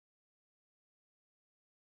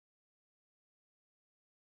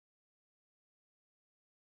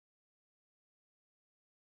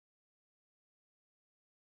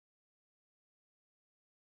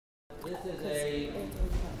This is a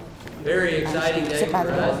very exciting day for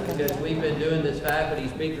us because we've been doing this faculty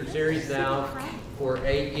speaker series now for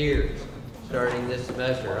 8 years, starting this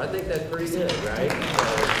semester. I think that's pretty good, right?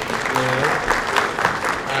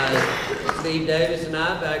 So, Steve Davis and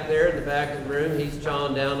I back there in the back of the room, he's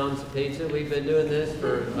chawing down on some pizza. We've been doing this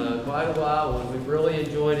for quite a while, and we've really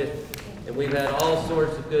enjoyed it. And we've had all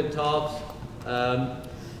sorts of good talks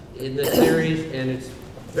in this series, and it's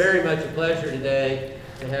very much a pleasure today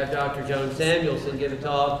to have Dr. Joan Samuelson give a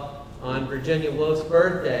talk on Virginia Woolf's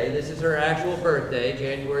birthday. This is her actual birthday,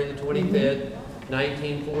 January the 25th,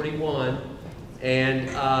 1941. And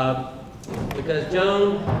because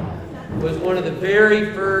Joan was one of the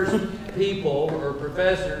very first people or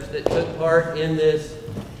professors that took part in this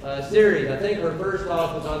series. I think her first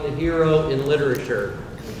talk was on the hero in literature.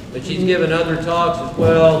 But she's given other talks as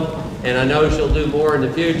well, and I know she'll do more in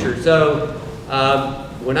the future. So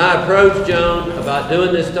when I approached Joan about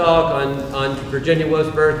doing this talk on Virginia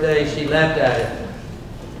Woolf's birthday, she leapt at it.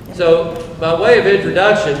 So by way of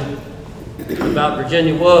introduction about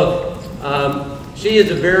Virginia Woolf, she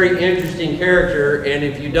is a very interesting character, and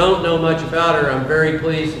if you don't know much about her, I'm very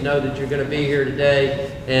pleased to know that you're going to be here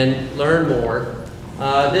today and learn more.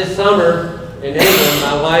 This summer in England,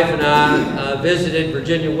 my wife and I visited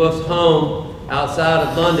Virginia Woolf's home outside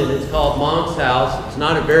of London. It's called Monk's House. It's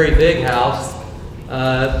not a very big house,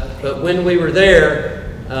 but when we were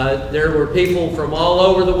there, there were people from all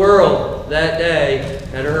over the world that day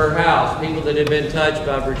at her house, people that had been touched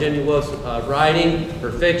by Virginia Woolf's writing,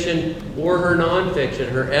 her fiction, or her nonfiction,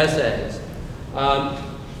 her essays.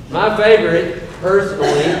 My favorite,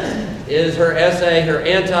 personally, is her essay, her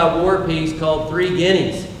anti-war piece called 3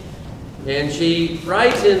 Guineas. And she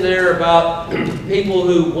writes in there about people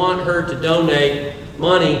who want her to donate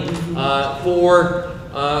money for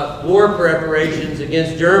war preparations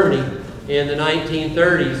against Germany in the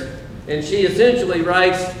 1930s. And she essentially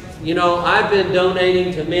writes, you know, I've been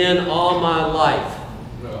donating to men all my life.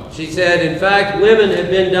 She said, in fact, women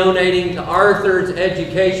have been donating to Arthur's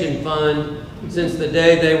education fund since the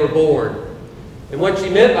day they were born. And what she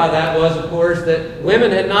meant by that was, of course, that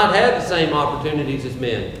women had not had the same opportunities as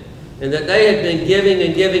men, and that they had been giving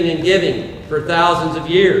and giving and giving for thousands of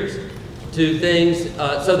years to things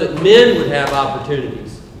so that men would have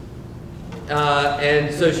opportunities.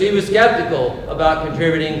 And so she was skeptical about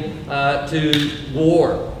contributing to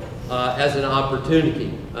war as an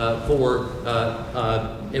opportunity for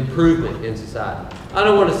improvement in society. I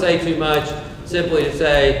don't want to say too much, simply to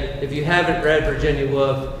say, if you haven't read Virginia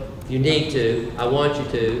Woolf, you need to. I want you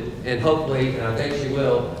to, and hopefully, and I think she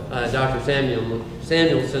will, Dr.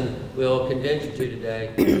 Samuelson will convince you to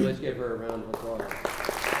today. Let's give her a round of applause.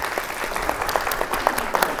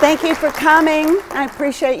 Thank you for coming. I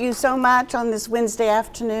appreciate you so much on this Wednesday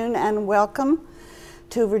afternoon, and welcome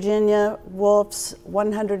to Virginia Woolf's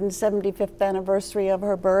 175th anniversary of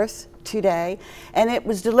her birth today. And it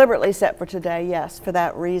was deliberately set for today, yes, for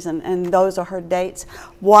that reason. And those are her dates.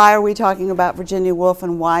 Why are we talking about Virginia Woolf,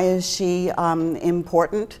 and why is she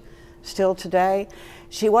important still today?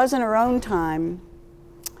 She was in her own time,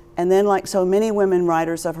 and then, like so many women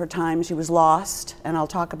writers of her time, she was lost, and I'll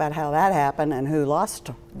talk about how that happened and who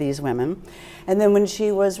lost these women. And then when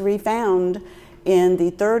she was refound in the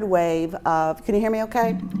third wave of, can you hear me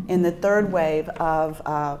okay? In the third wave of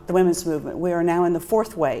the women's movement. We are now in the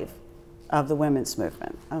fourth wave of the women's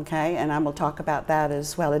movement, okay? And I will talk about that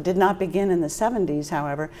as well. It did not begin in the 70s,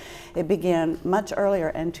 however. It began much earlier.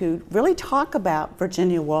 And to really talk about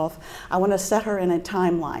Virginia Woolf, I want to set her in a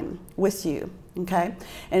timeline with you, okay?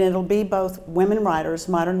 And it'll be both women writers,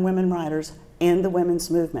 modern women writers, and the women's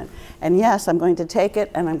movement. And yes, I'm going to take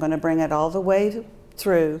it and I'm going to bring it all the way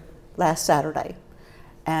through last Saturday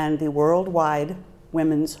and the Worldwide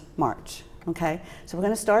Women's March, okay? So we're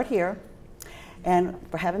going to start here. And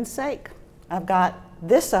for heaven's sake, I've got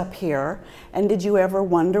this up here, and did you ever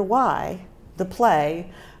wonder why the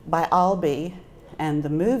play by Albee and the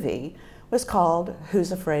movie was called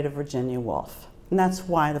Who's Afraid of Virginia Woolf? And that's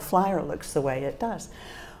why the flyer looks the way it does.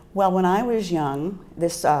 Well, when I was young,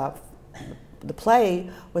 the play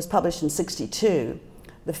was published in '62.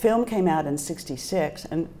 The film came out in '66,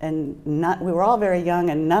 and we were all very young,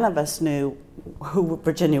 and none of us knew who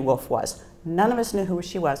Virginia Woolf was. None of us knew who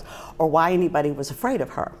she was or why anybody was afraid of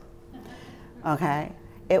her, okay?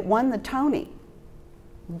 It won the Tony.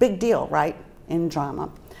 Big deal, right, in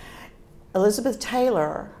drama. Elizabeth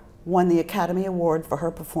Taylor won the Academy Award for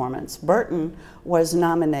her performance. Burton was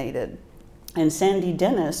nominated. And Sandy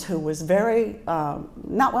Dennis, who was very,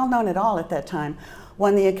 not well known at all at that time,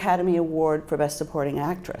 won the Academy Award for Best Supporting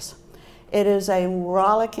Actress. It is a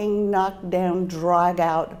rollicking, knockdown,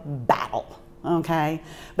 drag-out battle okay,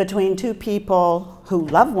 between two people who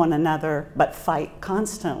love one another but fight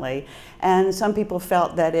constantly. And some people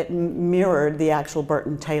felt that it mirrored the actual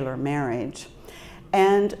Burton-Taylor marriage.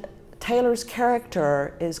 And Taylor's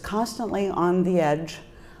character is constantly on the edge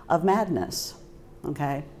of madness,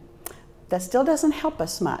 okay? That still doesn't help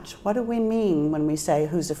us much. What do we mean when we say,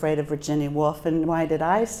 who's afraid of Virginia Woolf? And why did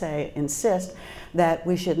I insist that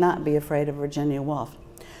we should not be afraid of Virginia Woolf?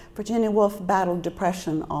 Virginia Woolf battled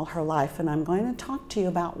depression all her life, and I'm going to talk to you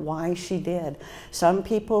about why she did. Some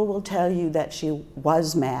people will tell you that she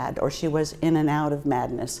was mad or she was in and out of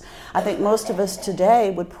madness. I think most of us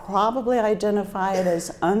today would probably identify it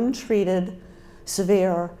as untreated,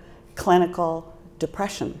 severe, clinical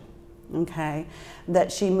depression. Okay,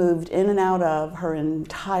 that she moved in and out of her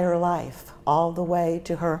entire life, all the way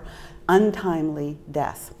to her untimely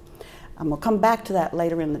death. We'll come back to that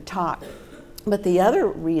later in the talk. But the other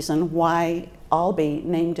reason why Albee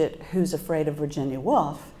named it Who's Afraid of Virginia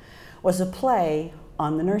Woolf was a play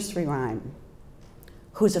on the nursery rhyme,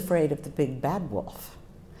 Who's Afraid of the Big Bad Wolf?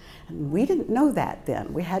 And we didn't know that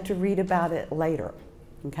then. We had to read about it later.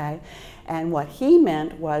 Okay? And what he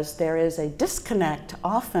meant was there is a disconnect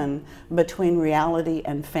often between reality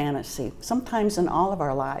and fantasy, sometimes in all of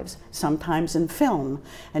our lives, sometimes in film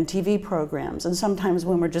and TV programs, and sometimes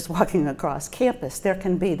when we're just walking across campus, there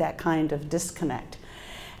can be that kind of disconnect.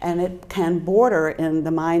 And it can border in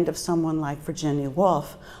the mind of someone like Virginia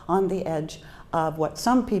Woolf on the edge of what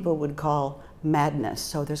some people would call madness.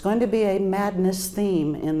 So there's going to be a madness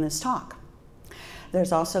theme in this talk.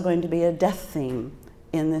 There's also going to be a death theme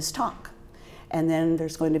in this talk. And then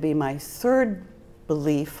there's going to be my third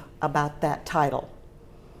belief about that title.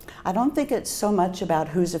 I don't think it's so much about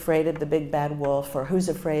who's afraid of the big bad wolf or who's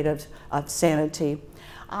afraid of sanity.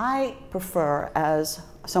 I prefer, as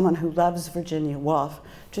someone who loves Virginia Woolf,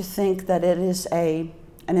 to think that it is an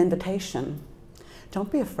invitation.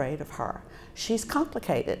 Don't be afraid of her. She's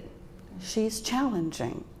complicated. She's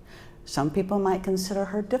challenging. Some people might consider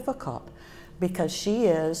her difficult, because she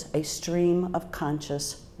is a stream of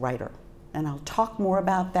conscious writer. And I'll talk more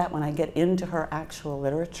about that when I get into her actual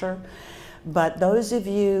literature. But those of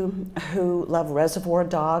you who love Reservoir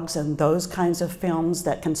Dogs and those kinds of films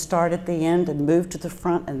that can start at the end and move to the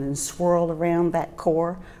front and then swirl around that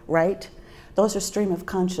core, right? Those are stream of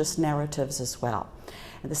conscious narratives as well.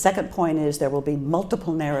 And the second point is there will be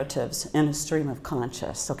multiple narratives in a stream of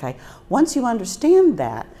conscious, okay? Once you understand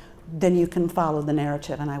that, then you can follow the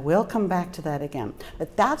narrative, and I will come back to that again.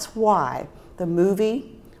 But that's why the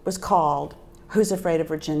movie was called Who's Afraid of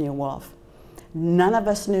Virginia Woolf? None of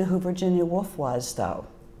us knew who Virginia Woolf was, though.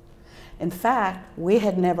 In fact, we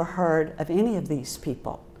had never heard of any of these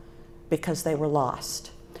people because they were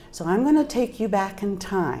lost. So I'm going to take you back in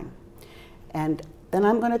time, and then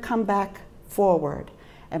I'm going to come back forward,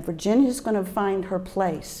 and Virginia's going to find her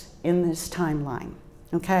place in this timeline.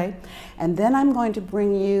 Okay? And then I'm going to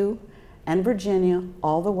bring you and Virginia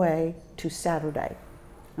all the way to Saturday.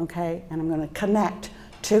 Okay? And I'm going to connect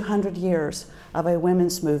 200 years of a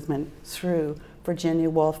women's movement through Virginia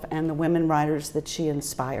Woolf and the women writers that she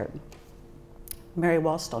inspired. Mary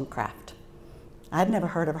Wollstonecraft. I'd never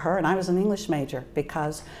heard of her, and I was an English major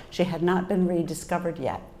because she had not been rediscovered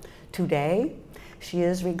yet. Today, she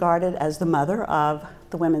is regarded as the mother of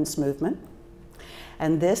the women's movement.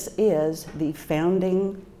 And this is the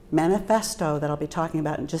founding manifesto that I'll be talking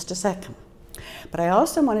about in just a second. But I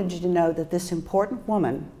also wanted you to know that this important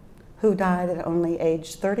woman, who died at only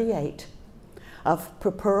age 38 of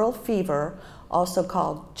puerperal fever, also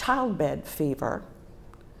called childbed fever,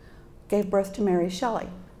 gave birth to Mary Shelley.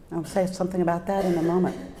 I'll say something about that in a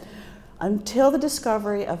moment. Until the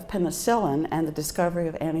discovery of penicillin and the discovery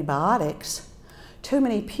of antibiotics, too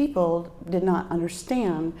many people did not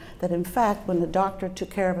understand that, in fact, when the doctor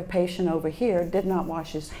took care of a patient over here, did not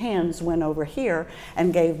wash his hands, went over here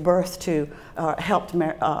and gave birth to, helped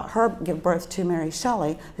her give birth to Mary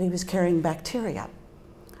Shelley, that he was carrying bacteria.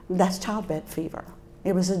 That's childbed fever.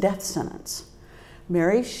 It was a death sentence.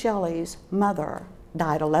 Mary Shelley's mother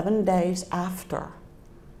died 11 days after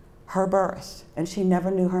her birth, and she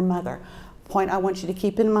never knew her mother. Point I want you to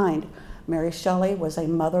keep in mind, Mary Shelley was a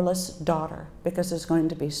motherless daughter because there's going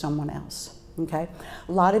to be someone else, okay?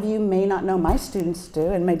 A lot of you may not know, my students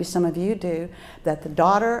do, and maybe some of you do, that the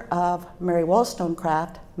daughter of Mary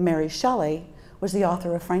Wollstonecraft, Mary Shelley, was the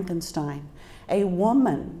author of Frankenstein. A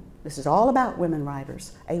woman, this is all about women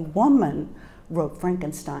writers, a woman wrote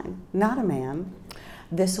Frankenstein, not a man.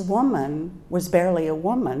 This woman was barely a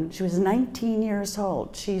woman. She was 19 years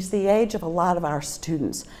old. She's the age of a lot of our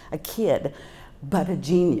students, a kid, but a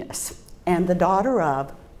genius. And the daughter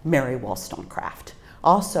of Mary Wollstonecraft,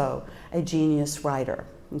 also a genius writer,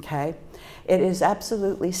 okay? It is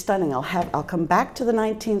absolutely stunning. I'll come back to the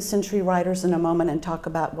 19th century writers in a moment and talk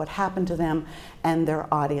about what happened to them and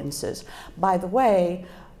their audiences. By the way,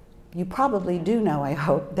 you probably do know, I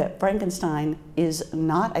hope, that Frankenstein is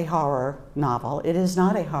not a horror novel. It is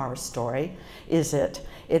not a horror story, is it?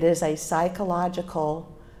 It is a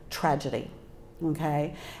psychological tragedy,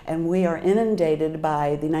 okay? And we are inundated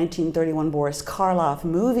by the 1931 Boris Karloff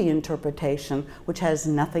movie interpretation, which has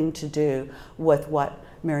nothing to do with what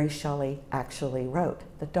Mary Shelley actually wrote.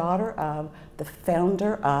 The daughter of the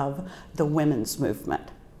founder of the women's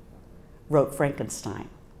movement wrote Frankenstein.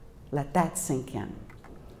 Let that sink in.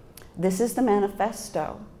 This is the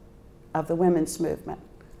manifesto of the women's movement,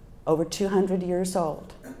 over 200 years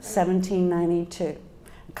old, 1792.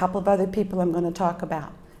 A couple of other people I'm going to talk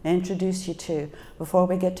about, introduce you to before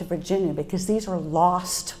we get to Virginia, because these are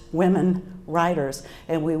lost women writers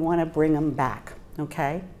and we want to bring them back,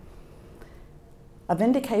 okay? A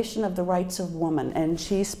vindication of the rights of woman, and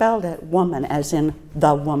she spelled it woman as in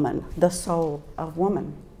the woman, the soul of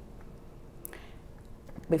woman.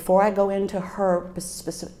 Before I go into her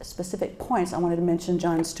specific points, I wanted to mention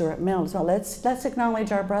John Stuart Mill as well. Let's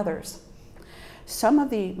acknowledge our brothers. Some of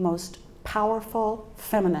the most powerful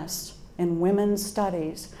feminists in women's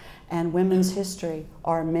studies and women's history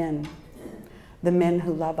are men, the men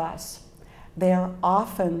who love us. They are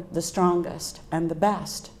often the strongest and the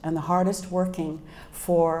best and the hardest working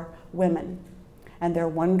for women, and they're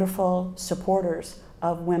wonderful supporters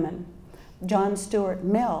of women. John Stuart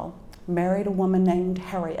Mill married a woman named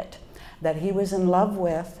Harriet that he was in love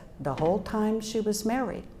with the whole time she was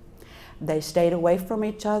married. They stayed away from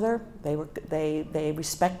each other. They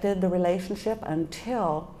respected the relationship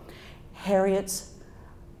until Harriet's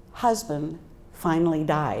husband finally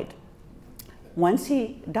died. Once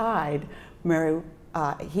he died,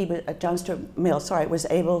 John Stuart Mill, was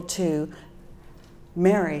able to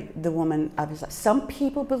marry the woman of his life. Some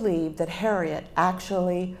people believe that Harriet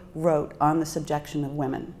actually wrote on the subjection of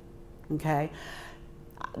women, okay?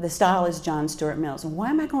 The style is John Stuart Mill's. And why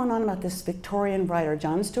am I going on about this Victorian writer?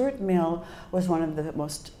 John Stuart Mill was one of the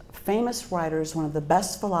most famous writers, one of the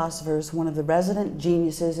best philosophers, one of the resident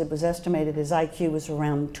geniuses. It was estimated his IQ was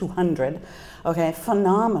around 200, okay?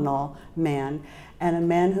 Phenomenal man, and a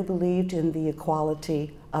man who believed in the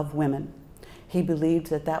equality of women. He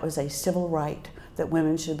believed that that was a civil right, that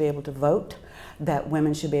women should be able to vote, that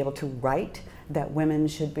women should be able to write, that women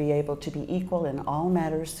should be able to be equal in all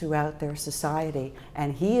matters throughout their society.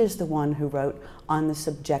 And he is the one who wrote On the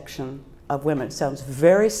Subjection of Women. It sounds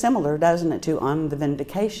very similar, doesn't it, to On the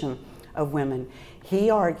Vindication of Women. He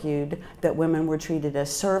argued that women were treated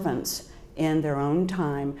as servants in their own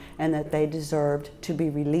time and that they deserved to be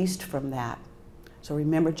released from that. So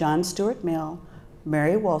remember, John Stuart Mill,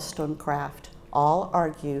 Mary Wollstonecraft, all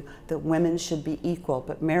argue that women should be equal,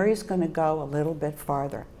 but Mary's going to go a little bit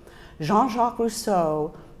farther. Jean-Jacques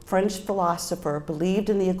Rousseau, French philosopher, believed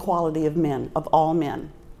in the equality of men, of all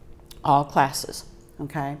men, all classes,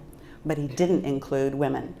 okay? But he didn't include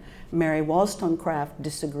women. Mary Wollstonecraft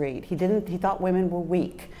disagreed. He thought women were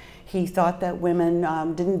weak. He thought that women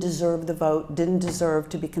didn't deserve the vote, didn't deserve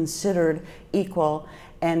to be considered equal,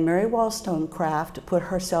 and Mary Wollstonecraft put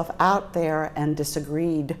herself out there and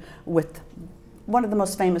disagreed with one of the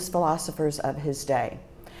most famous philosophers of his day.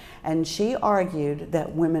 And she argued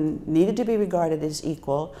that women needed to be regarded as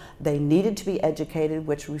equal, they needed to be educated,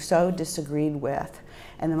 which Rousseau disagreed with.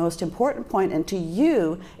 And the most important point, and to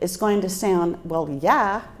you, it's going to sound, well,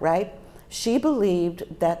 yeah, right? She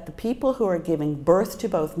believed that the people who are giving birth to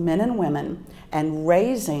both men and women and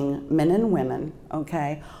raising men and women,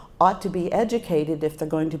 okay, ought to be educated if they're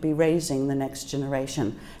going to be raising the next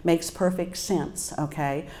generation. Makes perfect sense,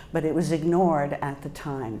 okay? But it was ignored at the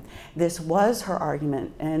time. This was her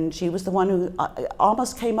argument, and she was the one who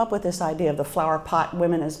almost came up with this idea of the flower pot,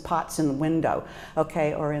 women as pots in the window,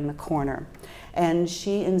 okay, or in the corner. And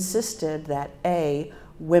she insisted that A,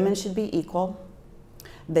 women should be equal.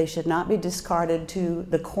 They should not be discarded to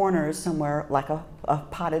the corners somewhere like a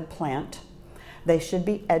potted plant. They should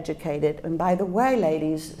be educated. And by the way,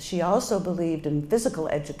 ladies, she also believed in physical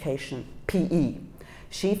education, PE.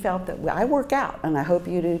 She felt that, I work out, and I hope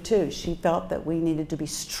you do too. She felt that we needed to be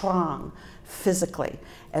strong physically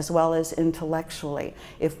as well as intellectually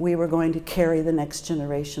if we were going to carry the next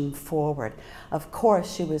generation forward. Of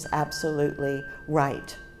course, she was absolutely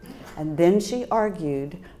right. And then she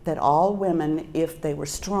argued that all women, if they were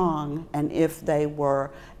strong and if they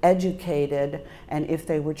were educated and if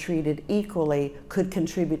they were treated equally, could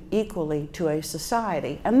contribute equally to a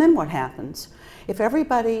society. And then what happens? If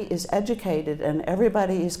everybody is educated and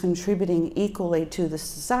everybody is contributing equally to the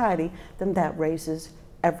society, then that raises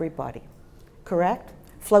everybody, correct?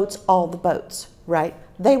 floats all the boats, right?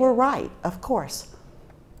 They were right, of course.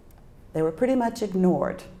 They were pretty much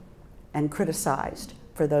ignored and criticized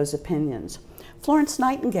for those opinions. Florence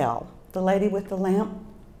Nightingale, the lady with the lamp,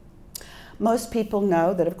 most people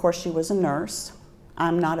know that, of course, she was a nurse.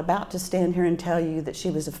 I'm not about to stand here and tell you that she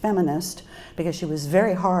was a feminist, because she was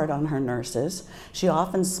very hard on her nurses. She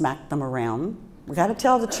often smacked them around. We got to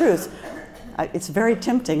tell the truth. It's very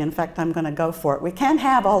tempting. In fact, I'm going to go for it. We can't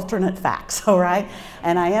have alternate facts, all right?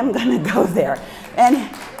 And I am going to go there. And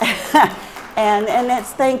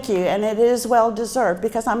it's thank you, and it is well deserved,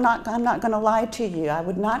 because I'm not going to lie to you. I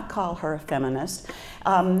would not call her a feminist.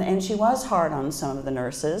 And she was hard on some of the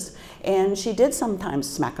nurses, and she did sometimes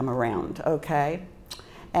smack them around, okay?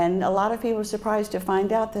 And a lot of people were surprised to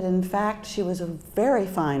find out that, in fact, she was a very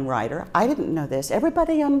fine writer. I didn't know this.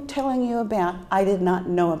 Everybody I'm telling you about, I did not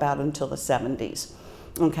know about until the 70s,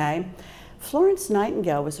 okay? Florence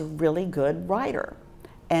Nightingale was a really good writer.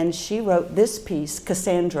 And she wrote this piece,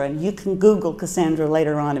 Cassandra, and you can Google Cassandra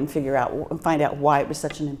later on and find out why it was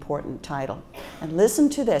such an important title. And listen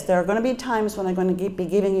to this. There are going to be times when I'm going to be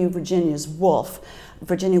giving you Virginia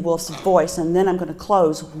Woolf's voice, and then I'm going to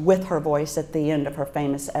close with her voice at the end of her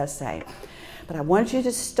famous essay. But I want you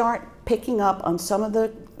to start picking up on some of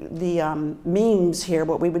the memes here,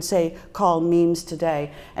 what we would say call memes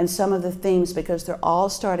today, and some of the themes, because they're all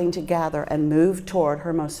starting to gather and move toward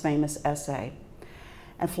her most famous essay.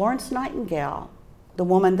 And Florence Nightingale, the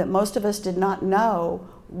woman that most of us did not know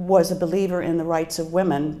was a believer in the rights of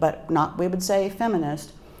women, but not, we would say,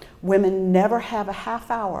 feminist. Women never have a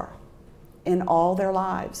half hour in all their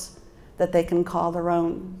lives that they can call their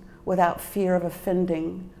own without fear of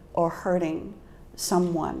offending or hurting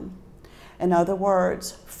someone. In other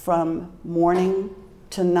words, from morning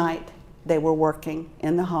to night, they were working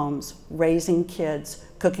in the homes, raising kids,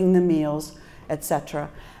 cooking the meals,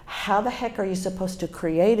 etc. How the heck are you supposed to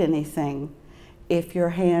create anything if your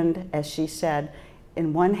hand, as she said,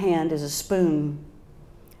 in one hand is a spoon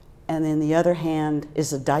and in the other hand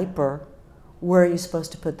is a diaper? Where are you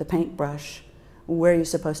supposed to put the paintbrush? Where are you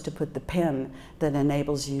supposed to put the pen that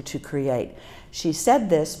enables you to create? She said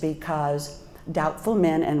this because doubtful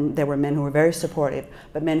men, and there were men who were very supportive,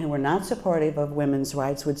 but men who were not supportive of women's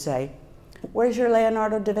rights would say, where's your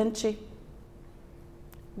Leonardo da Vinci?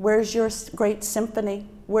 Where's your great symphony?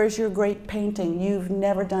 Where's your great painting? You've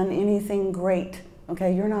never done anything great.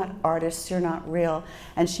 Okay, you're not artists, you're not real.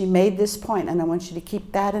 And she made this point, and I want you to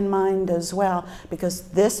keep that in mind as well, because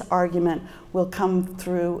this argument will come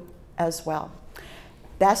through as well.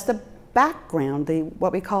 That's the background,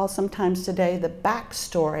 what we call sometimes today the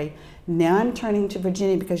backstory. Now I'm turning to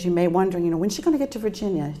Virginia, because you may be wondering, when's she going to get to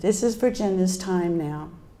Virginia? This is Virginia's time now.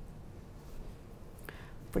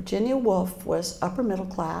 Virginia Woolf was upper middle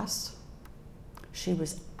class. She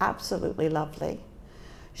was absolutely lovely.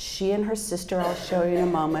 She and her sister, I'll show you in a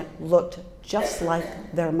moment, looked just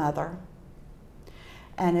like their mother.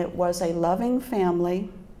 And it was a loving family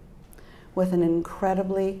with an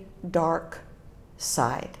incredibly dark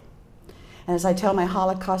side. And as I tell my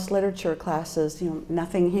Holocaust literature classes,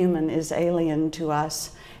 nothing human is alien to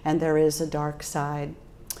us, and there is a dark side.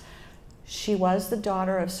 She was the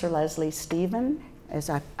daughter of Sir Leslie Stephen, as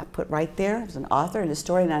I put right there, as an author and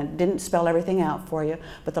historian. I didn't spell everything out for you,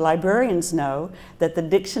 but the librarians know that the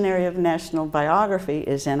Dictionary of National Biography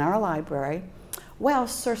is in our library. Well,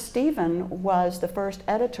 Sir Stephen was the first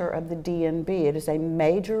editor of the DNB. It is a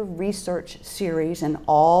major research series in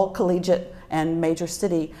all collegiate and major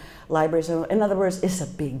city libraries. In other words, it's a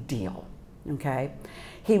big deal, okay?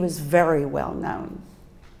 He was very well known,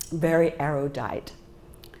 very erudite.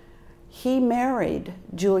 He married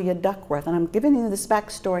Julia Duckworth, and I'm giving you this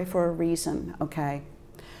backstory for a reason, okay?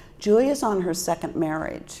 Julia's on her second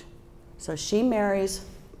marriage. So she marries,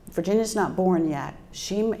 Virginia's not born yet.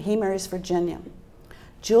 He marries Virginia.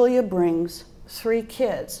 Julia brings 3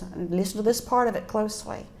 kids, and listen to this part of it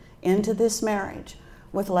closely, into this marriage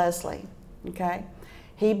with Leslie, okay?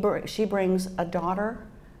 She brings a daughter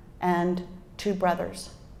and 2 brothers,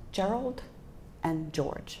 Gerald and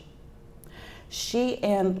George. She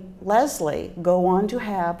and Leslie go on to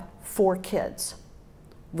have 4 kids.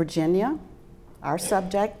 Virginia, our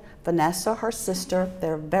subject, Vanessa, her sister,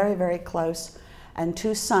 they're very, very close, and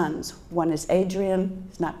 2 sons. One is Adrian,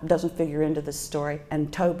 doesn't figure into this story,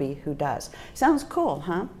 and Toby, who does. Sounds cool,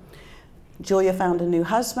 huh? Julia found a new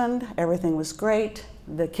husband, everything was great.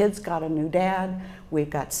 The kids got a new dad. We've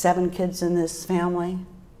got 7 kids in this family.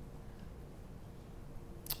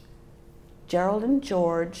 Gerald and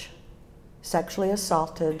George sexually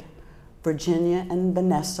assaulted Virginia and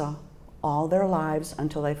Vanessa all their lives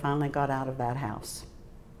until they finally got out of that house.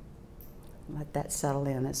 Let that settle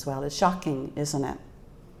in as well. It's shocking, isn't it?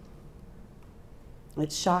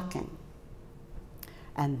 It's shocking.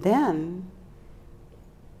 And then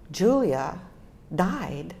Julia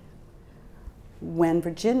died when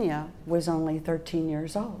Virginia was only 13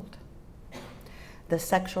 years old. The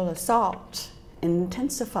sexual assault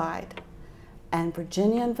intensified, and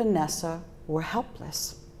Virginia and Vanessa were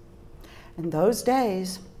helpless. In those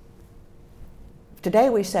days, today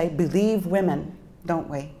we say, believe women, don't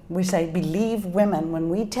we? We say, believe women. When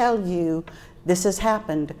we tell you this has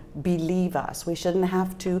happened, believe us. We shouldn't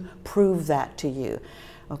have to prove that to you,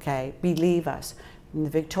 okay? Believe us. In the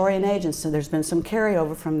Victorian age, and so there's been some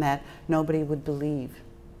carryover from that, nobody would believe,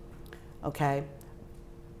 okay?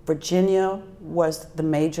 Virginia was the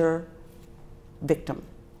major victim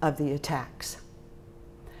of the attacks.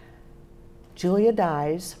 Julia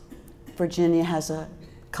dies, Virginia has a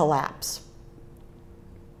collapse.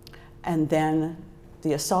 And then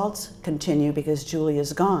the assaults continue because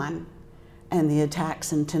Julia's gone, and the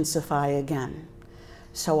attacks intensify again.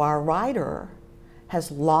 So our writer has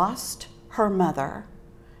lost her mother,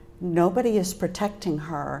 nobody is protecting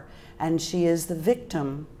her, and she is the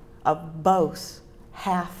victim of both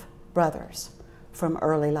half-brothers from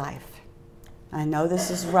early life. I know this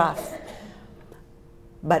is rough,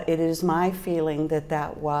 but it is my feeling that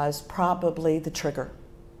that was probably the trigger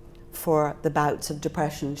for the bouts of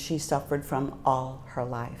depression she suffered from all her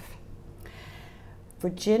life.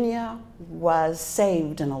 Virginia was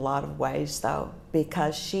saved in a lot of ways, though,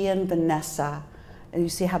 because she and Vanessa, and you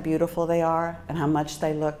see how beautiful they are and how much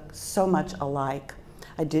they look so much alike.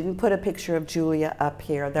 I didn't put a picture of Julia up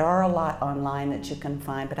here. There are a lot online that you can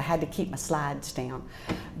find, but I had to keep my slides down.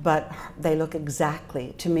 But they look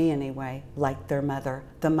exactly, to me anyway, like their mother,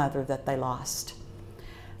 the mother that they lost.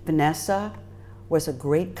 Vanessa was a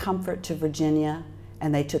great comfort to Virginia,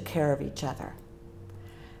 and they took care of each other.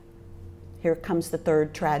 Here comes the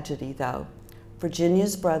third tragedy, though.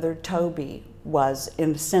 Virginia's brother, Toby, was,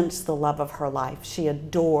 in a sense, the love of her life. She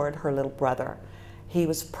adored her little brother. He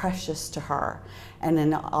was precious to her, and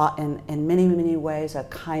in many, many ways, a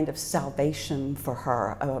kind of salvation for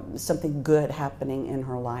her, something good happening in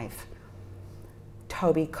her life.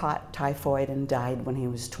 Toby caught typhoid and died when he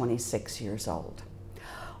was 26 years old.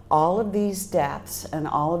 All of these deaths and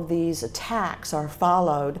all of these attacks are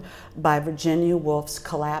followed by Virginia Woolf's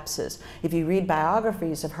collapses. If you read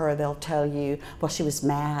biographies of her, they'll tell you, well, she was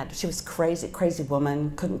mad, she was crazy, crazy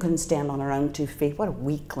woman, couldn't stand on her own 2 feet, what a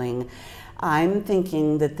weakling. I'm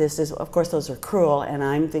thinking that this is, of course those are cruel, and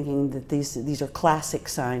I'm thinking that these are classic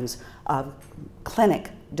signs of clinic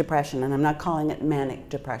depression, and I'm not calling it manic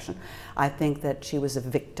depression. I think that she was a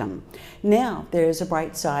victim. Now, there's a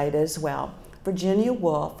bright side as well. Virginia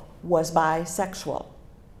Woolf was bisexual,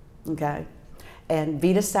 okay? And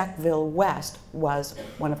Vita Sackville West was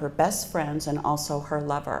one of her best friends and also her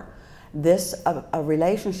lover. This a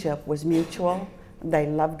relationship was mutual. They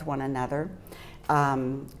loved one another.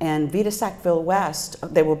 And Vita Sackville West,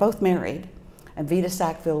 they were both married, and Vita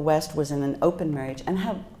Sackville West was in an open marriage and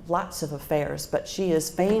had lots of affairs, but she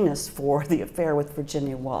is famous for the affair with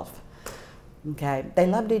Virginia Woolf, okay? They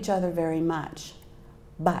loved each other very much,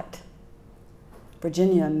 but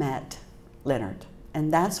Virginia met Leonard,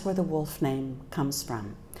 and that's where the Woolf name comes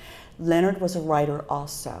from. Leonard was a writer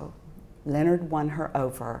also. Leonard won her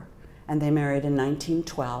over, and they married in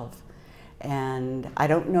 1912. And I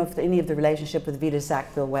don't know if any of the relationship with Vita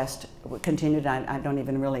Sackville West continued. I don't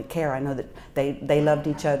even really care. I know that they loved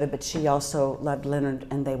each other, but she also loved Leonard,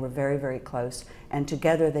 and they were very, very close. And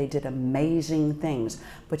together they did amazing things,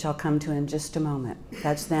 which I'll come to in just a moment.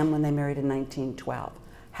 That's them when they married in 1912.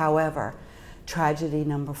 However, tragedy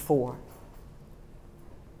number 4.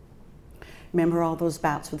 Remember all those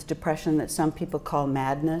bouts with depression that some people call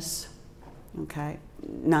madness? Okay,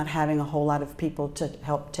 not having a whole lot of people to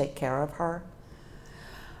help take care of her.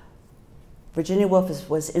 Virginia Woolf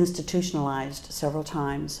was institutionalized several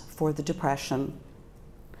times for the depression.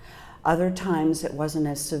 Other times it wasn't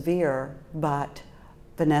as severe, but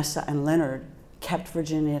Vanessa and Leonard kept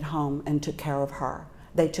Virginia at home and took care of her.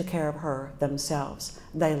 They took care of her themselves.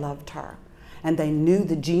 They loved her. And they knew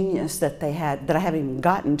the genius that they had, that I haven't even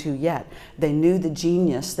gotten to yet. They knew the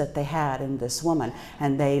genius that they had in this woman,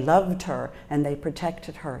 and they loved her, and they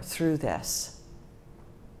protected her through this.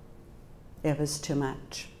 It was too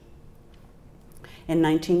much. In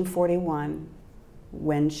 1941,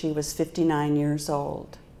 when she was 59 years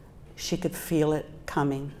old, she could feel it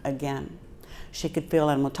coming again. She could feel,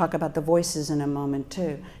 and we'll talk about the voices in a moment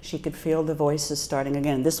too, she could feel the voices starting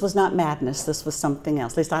again. This was not madness, this was something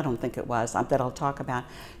else. At least I don't think it was, that I'll talk about.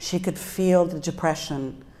 She could feel the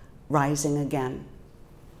depression rising again.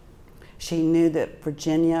 She knew that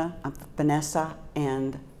Virginia, Vanessa,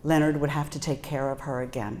 and Leonard would have to take care of her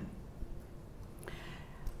again.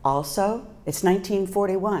 Also, it's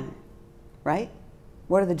 1941, right?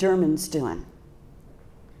 What are the Germans doing?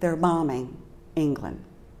 They're bombing England,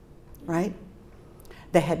 right?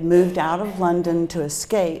 They had moved out of London to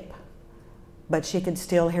escape, but she could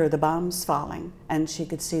still hear the bombs falling, and she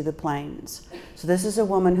could see the planes. So this is a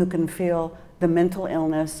woman who can feel the mental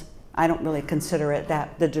illness. I don't really consider it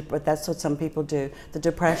that, but that's what some people do. The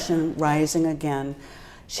depression rising again.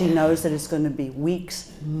 She knows that it's going to be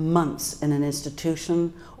weeks, months in an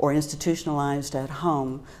institution or institutionalized at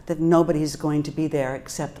home, that nobody's going to be there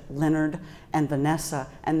except Leonard and Vanessa,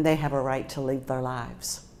 and they have a right to leave their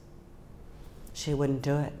lives. She wouldn't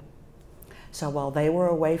do it. So while they were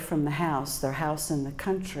away from the house, their house in the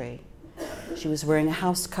country, she was wearing a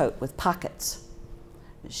house coat with pockets.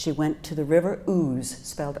 She went to the river Ouse,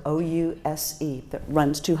 spelled O-U-S-E, that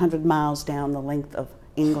runs 200 miles down the length of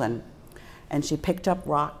England. And she picked up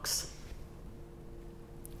rocks,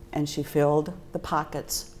 and she filled the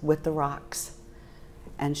pockets with the rocks.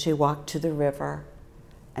 And she walked to the river,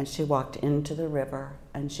 and she walked into the river,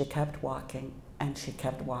 and she kept walking, and she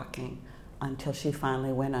kept walking until she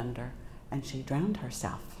finally went under, and she drowned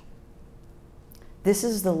herself. This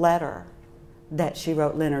is the letter that she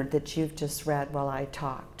wrote Leonard that you've just read while I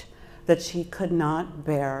talked, that she could not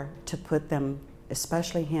bear to put them,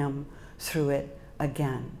 especially him, through it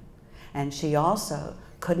again. And she also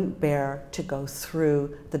couldn't bear to go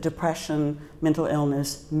through the depression, mental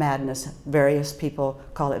illness, madness. Various people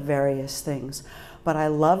call it various things. But I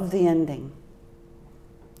love the ending.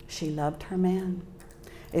 She loved her man.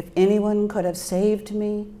 If anyone could have saved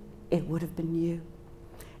me, it would have been you.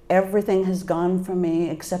 Everything has gone from me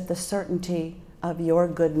except the certainty of your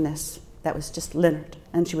goodness. That was just Leonard,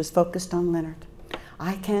 and she was focused on Leonard.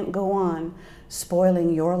 I can't go on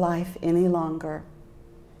spoiling your life any longer.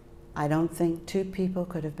 I don't think two people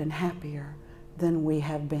could have been happier than we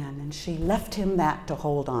have been. And she left him that to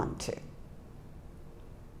hold on to.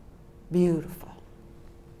 Beautiful.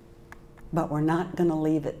 But we're not going to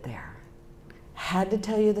leave it there. Had to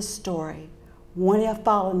tell you the story. Want you to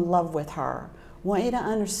fall in love with her. Want you to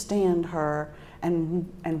understand her and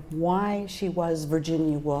why she was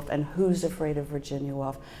Virginia Woolf and who's afraid of Virginia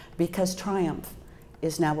Woolf. Because triumph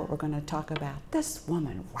is now what we're going to talk about. This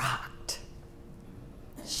woman rocked.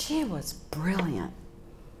 She was brilliant.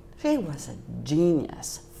 She was a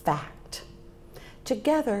genius, fact.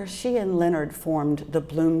 Together, she and Leonard formed the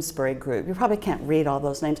Bloomsbury Group. You probably can't read all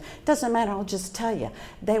those names. Doesn't matter, I'll just tell you.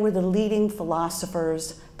 They were the leading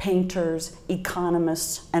philosophers, painters,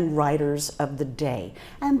 economists, and writers of the day.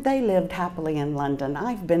 And they lived happily in London.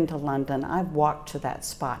 I've been to London. I've walked to that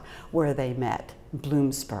spot where they met,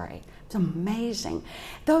 Bloomsbury. It's amazing.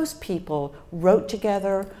 Those people wrote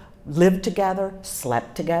together, lived together,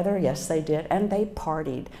 slept together, yes they did, and they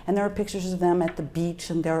partied. And there are pictures of them at the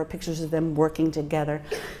beach, and there are pictures of them working together.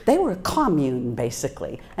 They were a commune,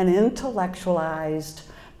 basically, an intellectualized,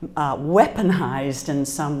 weaponized in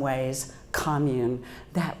some ways, commune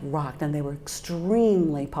that rocked, and they were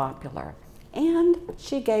extremely popular. And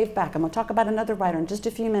she gave back. I'm going to talk about another writer in just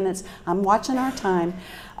a few minutes. I'm watching our time,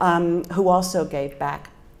 who also gave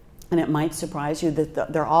back. And it might surprise you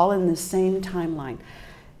that they're all in the same timeline.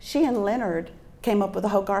 She and Leonard came up with the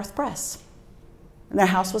Hogarth Press. Their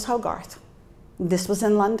house was Hogarth. This was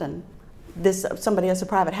in London. Somebody has a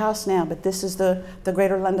private house now, but this is the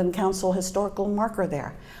Greater London Council historical marker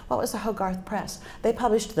there. What was the Hogarth Press? They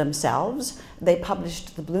published themselves. They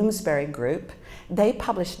published the Bloomsbury Group. They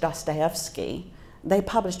published Dostoevsky. They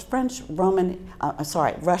published French,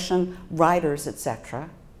 Russian writers, etc.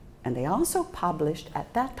 And they also published,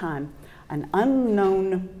 at that time, an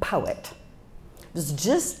unknown poet. Was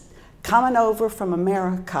just coming over from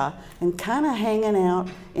America and kind of hanging out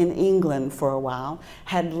in England for a while,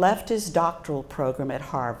 had left his doctoral program at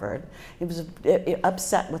Harvard. He was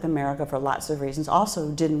upset with America for lots of reasons,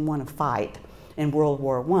 also didn't want to fight in World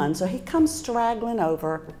War I, so he comes straggling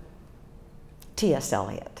over, T.S.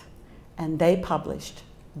 Eliot, and they published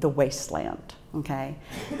The Wasteland, okay?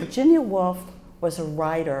 Virginia Woolf was a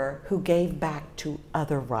writer who gave back to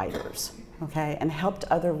other writers, okay, and helped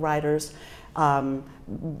other writers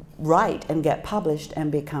write and get published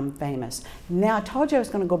and become famous. Now, I told you I was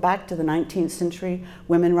going to go back to the 19th century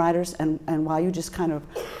women writers, and while you just kind of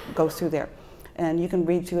go through there, and you can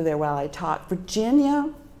read through there while I talk.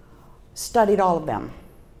 Virginia studied all of them.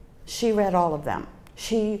 She read all of them.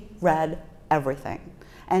 She read everything,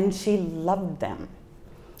 and she loved them.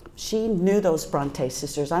 She knew those Bronte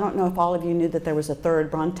sisters. I don't know if all of you knew that there was a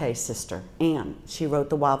third Bronte sister, Anne. She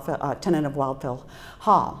wrote the Tenant of Wildfell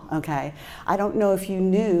Hall, okay? I don't know if you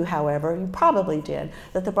knew, however, you probably did,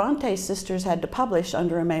 that the Bronte sisters had to publish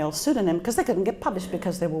under a male pseudonym because they couldn't get published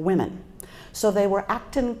because they were women. So they were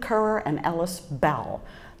Acton Currer and Ellis Bell,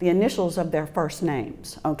 the initials of their first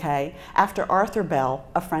names, okay? After Arthur Bell,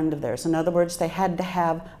 a friend of theirs. In other words, they had to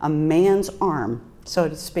have a man's arm, so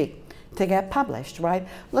to speak, to get published, right?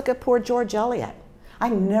 Look at poor George Eliot. I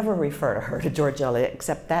never refer to her to George Eliot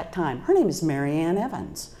except that time. Her name is Mary Ann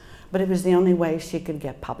Evans, but it was the only way she could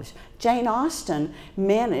get published. Jane Austen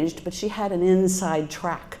managed, but she had an inside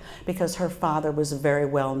track because her father was a very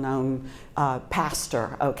well-known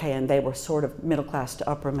pastor, okay, and they were sort of middle class to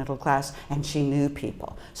upper middle class, and she knew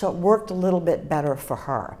people. So it worked a little bit better for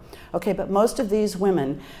her. Okay, but most of these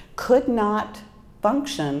women could not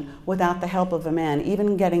function without the help of a man,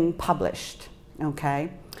 even getting published, okay?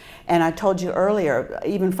 And I told you earlier,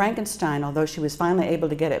 even Frankenstein, although she was finally able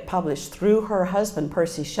to get it published through her husband,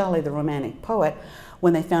 Percy Shelley, the Romantic poet,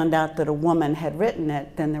 when they found out that a woman had written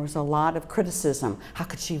it, then there was a lot of criticism. How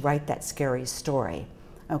could she write that scary story?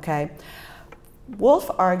 Okay? Woolf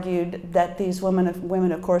argued that these women,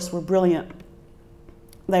 of course, were brilliant.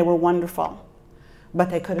 They were wonderful, but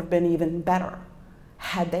they could have been even better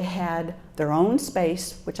had they had their own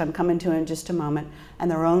space, which I'm coming to in just a moment, and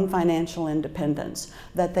their own financial independence,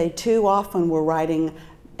 that they too often were writing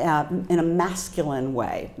in a masculine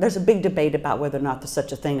way. There's a big debate about whether or not there's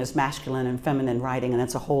such a thing as masculine and feminine writing, and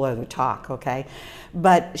that's a whole other talk, okay?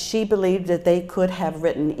 But she believed that they could have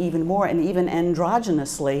written even more, and even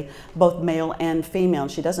androgynously, both male and female.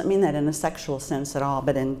 She doesn't mean that in a sexual sense at all,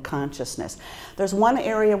 but in consciousness. There's one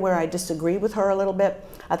area where I disagree with her a little bit.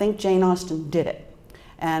 I think Jane Austen did it.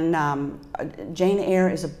 And Jane Eyre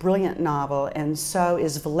is a brilliant novel, and so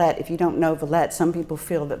is Villette. If you don't know Villette, some people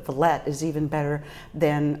feel that Villette is even better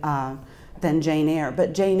than Jane Eyre.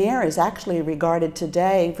 But Jane Eyre is actually regarded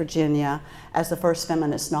today, Virginia, as the first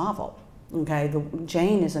feminist novel. Okay,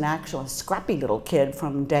 Jane is an actual scrappy little kid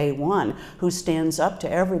from day one who stands up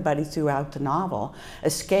to everybody throughout the novel,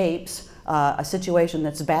 escapes a situation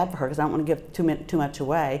that's bad for her, because I don't want to give too much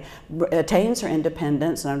away, attains her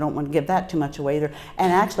independence, and I don't want to give that too much away either,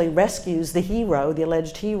 and actually rescues the hero, the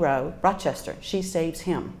alleged hero, Rochester. She saves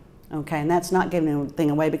him, okay, and that's not giving anything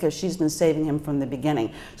away because she's been saving him from the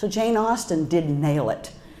beginning. So Jane Austen did nail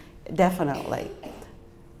it, definitely,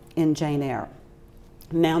 in Jane Eyre.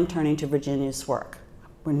 Now I'm turning to Virginia's work.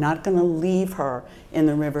 We're not going to leave her in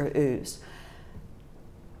the River Ouse.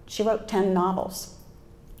 She wrote 10 novels.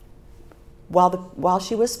 While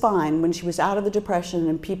she was fine, when she was out of the Depression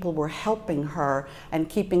and people were helping her and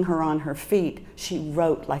keeping her on her feet, she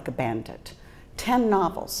wrote like a bandit. 10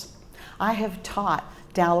 novels. I have taught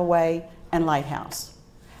Dalloway and Lighthouse.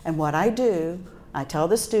 And what I do, I tell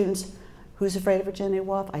the students, who's afraid of Virginia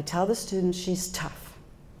Woolf? I tell the students she's tough.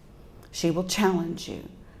 She will challenge you.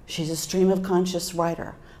 She's a stream of conscious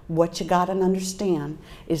writer. What you gotta understand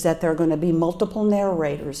is that there are gonna be multiple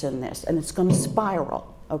narrators in this, and it's gonna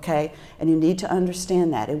spiral. Okay, and you need to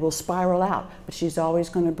understand that. It will spiral out, but she's always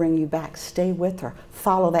going to bring you back. Stay with her.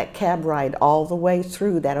 Follow that cab ride all the way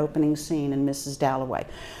through that opening scene in Mrs. Dalloway.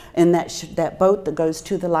 And that boat that goes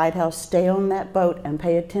to the lighthouse, stay on that boat and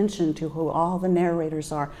pay attention to who all the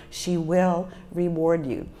narrators are. She will reward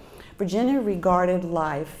you. Virginia regarded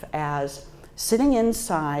life as sitting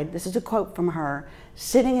inside, this is a quote from her,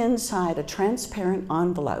 sitting inside a transparent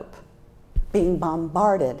envelope, being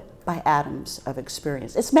bombarded by atoms of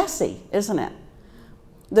experience. It's messy, isn't it?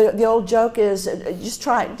 The old joke is,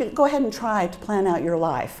 go ahead and try to plan out your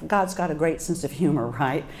life. God's got a great sense of humor,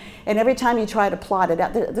 right? And every time you try to plot it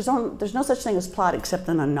out, there's no such thing as plot except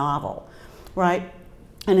in a novel, right?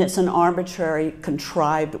 And it's an arbitrary,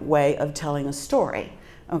 contrived way of telling a story,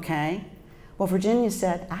 okay? Well, Virginia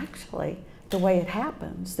said, actually, the way it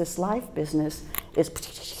happens, this life business,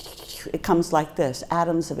 it comes like this,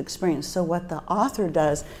 atoms of experience. So what the author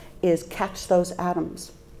does is catch those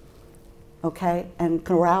atoms, okay, and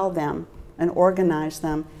corral them and organize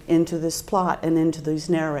them into this plot and into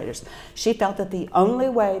these narrators. She felt that the only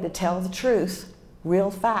way to tell the truth,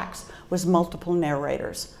 real facts, was multiple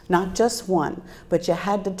narrators. Not just one, but you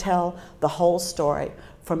had to tell the whole story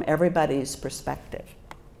from everybody's perspective.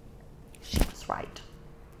 She was right.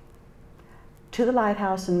 To the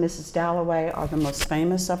Lighthouse and Mrs. Dalloway are the most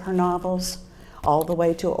famous of her novels, all the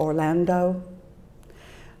way to Orlando.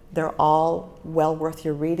 They're all well worth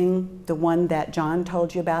your reading. The one that John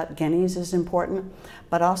told you about, Guineas, is important,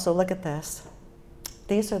 but also look at this.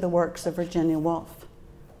 These are the works of Virginia Woolf.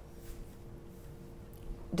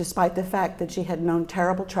 Despite the fact that she had known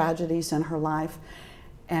terrible tragedies in her life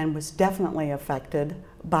and was definitely affected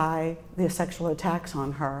by the sexual attacks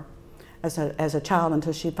on her as a child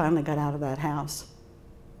until she finally got out of that house.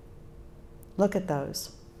 Look at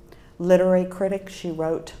those. Literary critic, she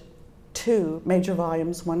wrote two major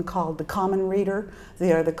volumes, one called The Common Reader,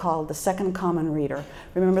 the other called The Second Common Reader.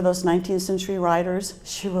 Remember those 19th century writers?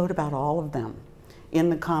 She wrote about all of them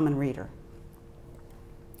in The Common Reader.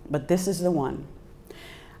 But this is the one.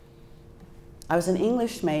 I was an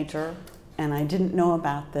English major, and I didn't know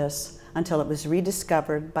about this until it was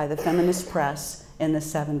rediscovered by the feminist press in the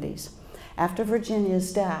 70s. After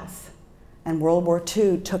Virginia's death, and World War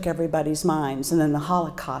II took everybody's minds, and then the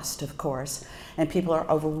Holocaust, of course, and people are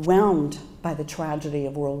overwhelmed by the tragedy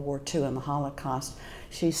of World War II and the Holocaust,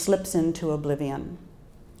 she slips into oblivion.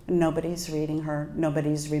 Nobody's reading her,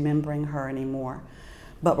 nobody's remembering her anymore.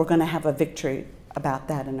 But we're going to have a victory about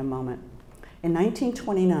that in a moment. In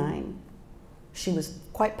 1929, she was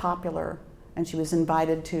quite popular, and she was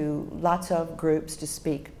invited to lots of groups to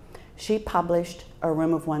speak. She published A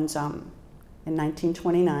Room of One's Own in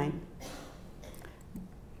 1929.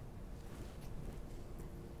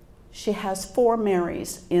 She has 4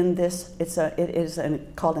 Marys in this. It is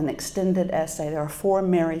called an extended essay. There are 4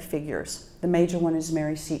 Mary figures. The major one is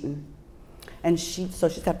Mary Seton. And so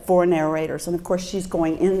she's got 4 narrators. And of course, she's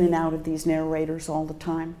going in and out of these narrators all the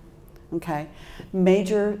time. Okay?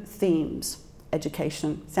 Major themes.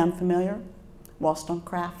 Education. Sound familiar?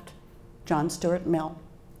 Wollstonecraft, John Stuart Mill.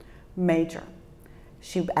 Major.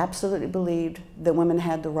 She absolutely believed that women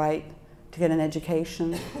had the right to get an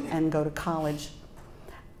education and go to college.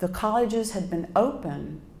 The colleges had been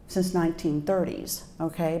open since 1930s,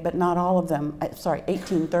 okay, but not all of them,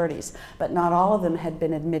 1830s, but not all of them had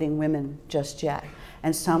been admitting women just yet,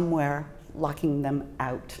 and some were locking them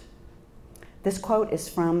out. This quote is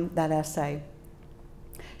from that essay.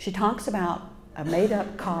 She talks about a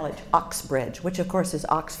made-up college, Oxbridge, which of course is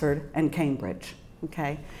Oxford and Cambridge,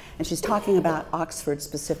 okay? And she's talking about Oxford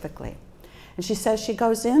specifically. And she says she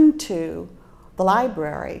goes into the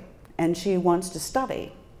library and she wants to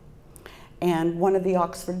study. And one of the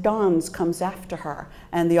Oxford dons comes after her.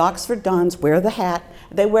 And the Oxford dons wear the hat.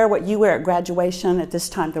 They wear what you wear at graduation. At this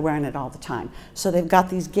time, they're wearing it all the time. So they've got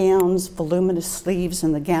these gowns, voluminous sleeves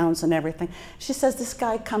and the gowns and everything. She says this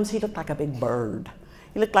guy comes, he looked like a big bird.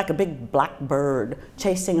 He looked like a big black bird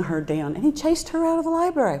chasing her down. And he chased her out of the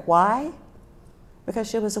library. Why? Because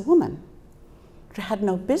she was a woman. She had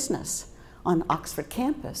no business on Oxford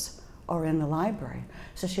campus or in the library.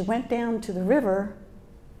 So she went down to the river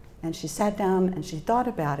and she sat down and she thought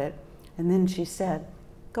about it, and then she said,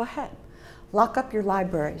 go ahead, lock up your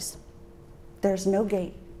libraries. There's no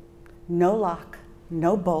gate, no lock,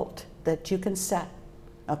 no bolt that you can set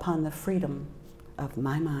upon the freedom of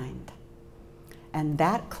my mind. And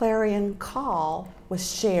that clarion call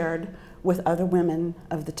was shared with other women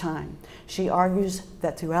of the time. She argues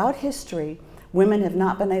that throughout history, women have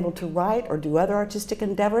not been able to write or do other artistic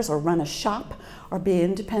endeavors or run a shop or be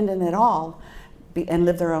independent at all and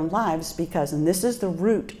live their own lives because, and this is the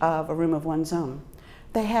root of A Room of One's Own,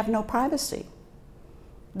 they have no privacy.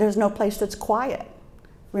 There's no place that's quiet.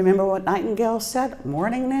 Remember what Nightingale said?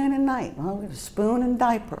 Morning, noon, and night. Well, spoon and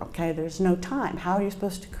diaper, okay? There's no time. How are you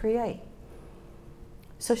supposed to create?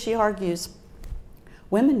 So she argues,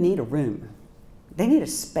 women need a room. They need a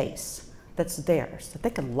space that's theirs, that they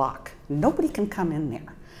can lock. Nobody can come in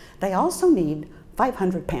there. They also need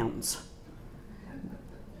 500 pounds.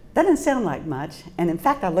 That doesn't sound like much, and in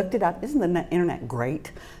fact I looked it up. Isn't the internet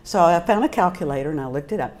great? So I found a calculator and I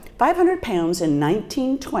looked it up. 500 pounds in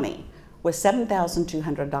 1920 was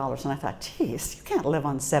 $7,200, and I thought, geez, you can't live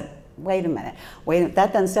on wait a minute,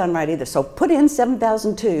 that doesn't sound right either. So put in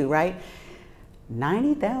 7,002, right?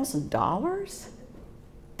 $90,000?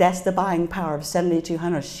 That's the buying power of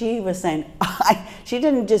 7,200. She was saying, she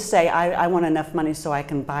didn't just say, I want enough money so I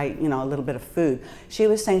can buy, a little bit of food. She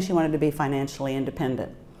was saying she wanted to be financially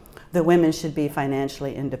independent. The women should be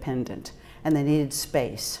financially independent, and they needed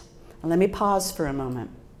space. And let me pause for a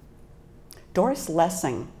moment. Doris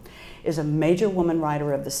Lessing is a major woman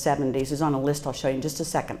writer of the 70s, who's on a list I'll show you in just a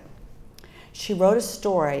second. She wrote a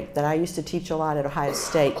story that I used to teach a lot at Ohio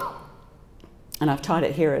State, and I've taught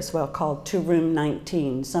it here as well, called To Room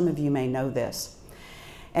 19. Some of you may know this.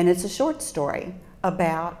 And it's a short story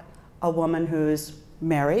about a woman who's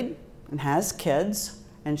married and has kids,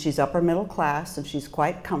 and she's upper middle class, and she's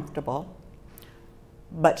quite comfortable,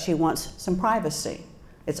 but she wants some privacy.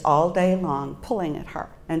 It's all day long pulling at her,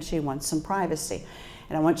 and she wants some privacy.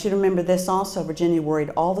 And I want you to remember this also. Virginia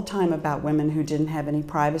worried all the time about women who didn't have any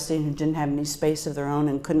privacy and who didn't have any space of their own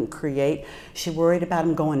and couldn't create. She worried about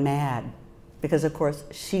them going mad because, of course,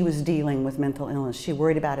 she was dealing with mental illness. She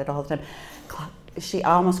worried about it all the time. She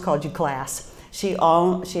almost called you class. She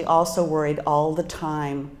also worried all the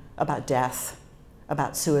time about death,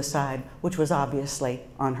 about suicide, which was obviously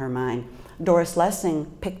on her mind. Doris Lessing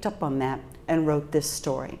picked up on that and wrote this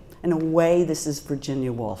story. In a way, this is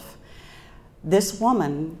Virginia Woolf. This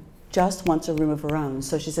woman just wants a room of her own.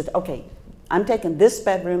 So she said, okay, I'm taking this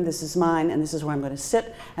bedroom, this is mine, and this is where I'm going to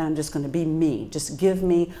sit, and I'm just going to be me. Just give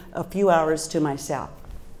me a few hours to myself.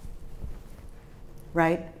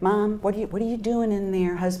 Right? Mom, what are you doing in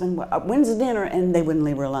there? Husband, when's the dinner? And they wouldn't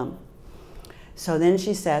leave her alone. So then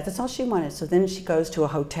she said, that's all she wanted. So then she goes to a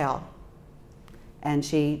hotel, and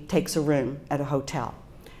she takes a room at a hotel.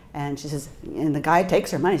 And she says, and the guy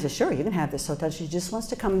takes her money. He says, sure, you can have this hotel. She just wants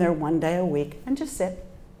to come there one day a week and just sit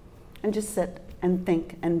and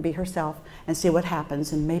think and be herself and see what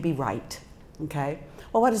happens and maybe write, okay?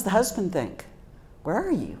 Well, what does the husband think? Where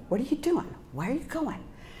are you? What are you doing? Where are you going?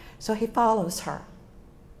 So he follows her.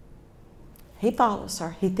 He follows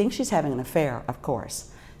her. He thinks she's having an affair, of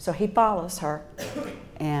course. So he follows her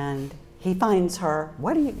and he finds her.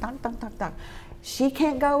 What are you, doc. She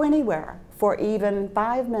can't go anywhere for even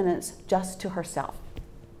 5 minutes just to herself.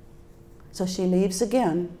 So she leaves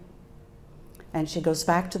again, and she goes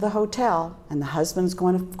back to the hotel, and the husband's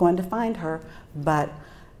going to find her, but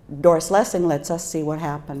Doris Lessing lets us see what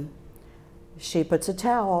happened. She puts a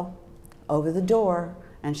towel over the door,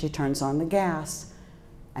 and she turns on the gas,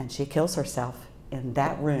 and she kills herself in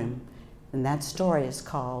that room. And that story is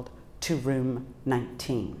called To Room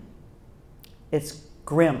 19. It's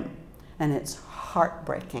grim, and it's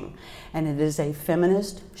heartbreaking, and it is a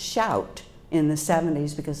feminist shout in the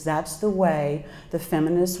 70s because that's the way the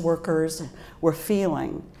feminist workers were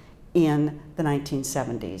feeling in the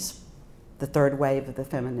 1970s. The third wave of the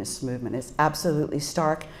feminist movement is absolutely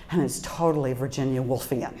stark, and it's totally Virginia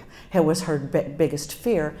Woolfian. It was her biggest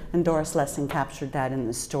fear, and Doris Lessing captured that in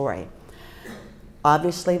the story.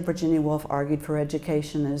 Obviously, Virginia Woolf argued for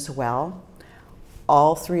education as well.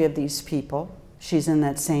 All three of these people, she's in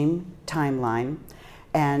that same timeline,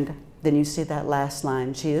 and then you see that last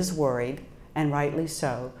line, she is worried, and rightly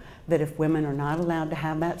so, that if women are not allowed to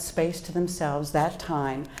have that space to themselves, that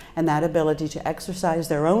time, and that ability to exercise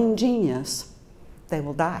their own genius, they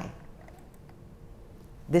will die.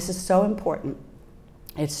 This is so important.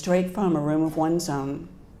 It's straight from A Room of One's Own.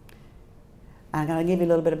 I'm going to give you a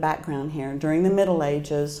little bit of background here. During the Middle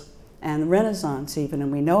Ages and the Renaissance even,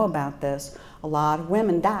 and we know about this, a lot of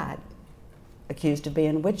women died, accused of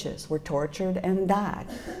being witches, were tortured and died,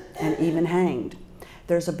 and even hanged.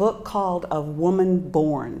 There's a book called A Woman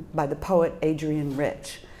Born by the poet Adrienne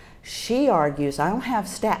Rich. She argues, I don't have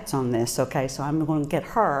stats on this, okay, so I'm going to get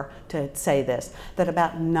her to say this, that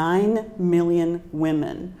about 9 million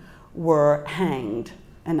women were hanged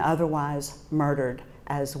and otherwise murdered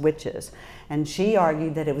as witches. And she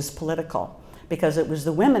argued that it was political because it was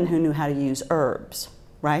the women who knew how to use herbs,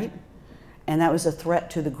 right? And that was a threat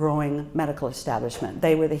to the growing medical establishment.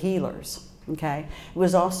 They were the healers, okay? It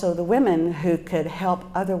was also the women who could help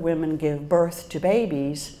other women give birth to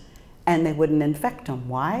babies and they wouldn't infect them.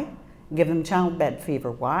 Why? Give them childbed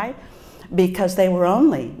fever. Why? Because they were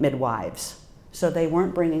only midwives. So they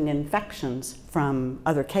weren't bringing infections from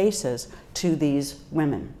other cases to these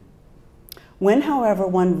women. When, however,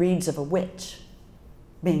 one reads of a witch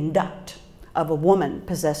being ducked, of a woman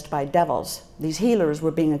possessed by devils, these healers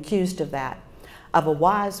were being accused of that, of a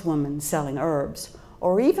wise woman selling herbs,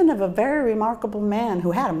 or even of a very remarkable man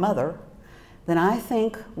who had a mother, then I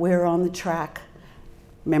think we're on the track.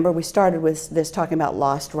 Remember, we started with this talking about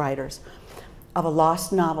lost writers, of a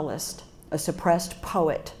lost novelist, a suppressed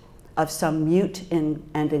poet, of some mute and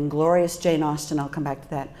inglorious Jane Austen, I'll come back to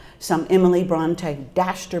that, some Emily Bronte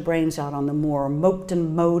dashed her brains out on the moor, moped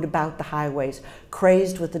and mowed about the highways,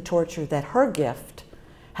 crazed with the torture that her gift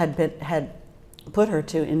had put her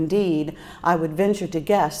to. Indeed, I would venture to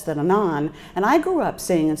guess that anon, and I grew up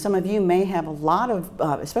seeing, and some of you may have a lot of,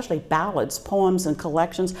 especially ballads, poems, and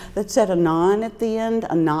collections that said anon at the end,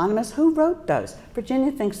 anonymous. Who wrote those?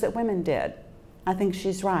 Virginia thinks that women did. I think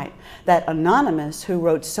she's right. That anonymous, who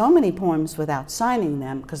wrote so many poems without signing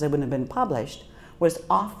them because they wouldn't have been published, was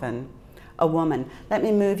often a woman. Let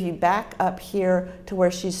me move you back up here to where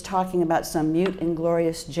she's talking about some mute,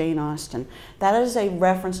 inglorious Jane Austen. That is a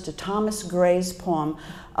reference to Thomas Gray's poem,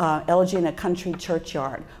 Elegy in a Country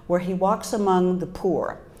Churchyard, where he walks among the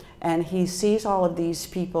poor and he sees all of these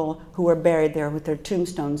people who are buried there with their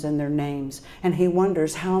tombstones and their names, and he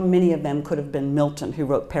wonders how many of them could have been Milton, who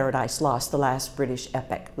wrote Paradise Lost, the last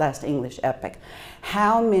English epic.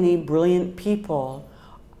 How many brilliant people,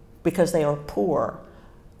 because they are poor,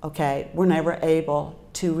 okay, were never able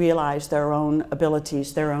to realize their own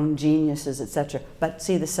abilities, their own geniuses, etc. But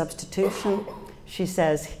see the substitution? She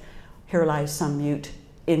says, here lies some mute,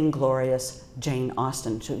 inglorious Jane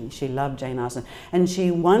Austen. She loved Jane Austen. And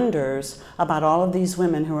she wonders about all of these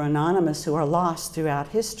women who are anonymous, who are lost throughout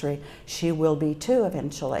history. She will be too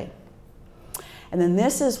eventually. And then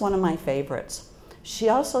this is one of my favorites. She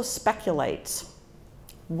also speculates,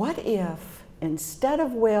 what if instead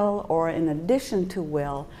of Will, or in addition to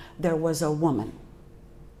Will, there was a woman?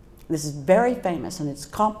 This is very famous, and it's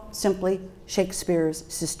called simply Shakespeare's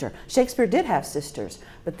sister. Shakespeare did have sisters,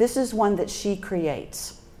 but this is one that she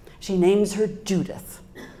creates. She names her Judith,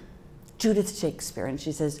 Judith Shakespeare, and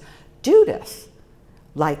she says, Judith,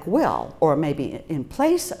 like Will, or maybe in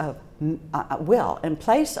place of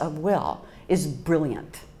Will, is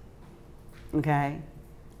brilliant, okay?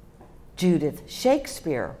 Judith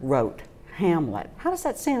Shakespeare wrote Hamlet. How does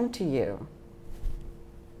that sound to you?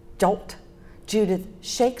 Dolt. Judith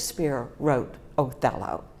Shakespeare wrote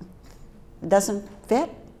Othello. Doesn't fit?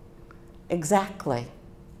 Exactly.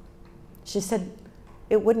 She said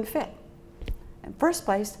it wouldn't fit. In first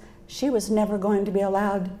place, she was never going to be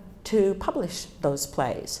allowed to publish those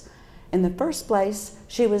plays. In the first place,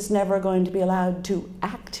 she was never going to be allowed to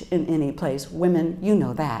act in any plays. Women, you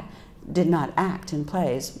know that, did not act in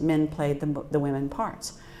plays. Men played the women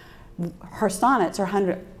parts. Her sonnets, her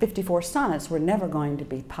 154 sonnets, were never going to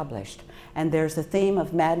be published. And there's the theme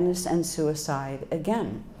of madness and suicide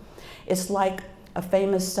again. It's like a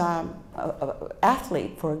famous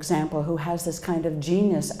athlete, for example, who has this kind of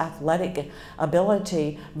genius athletic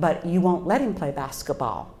ability, but you won't let him play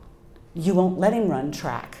basketball. You won't let him run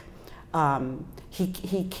track.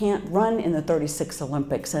 He can't run in the 36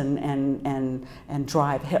 Olympics and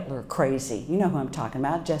drive Hitler crazy. You know who I'm talking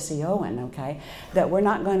about, Jesse Owen, okay? That we're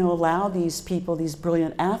not going to allow these people, these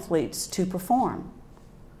brilliant athletes, to perform.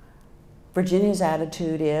 Virginia's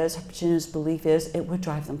attitude is, Virginia's belief is, it would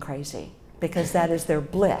drive them crazy because that is their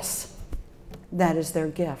bliss. That is their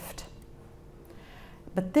gift.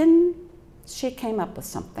 But then she came up with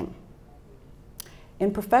something.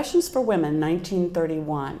 In Professions for Women,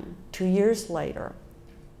 1931, 2 years later,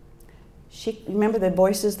 remember the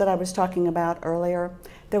voices that I was talking about earlier?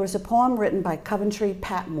 There was a poem written by Coventry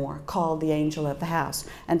Patmore called The Angel of the House.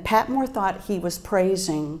 And Patmore thought he was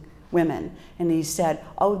praising women. And he said,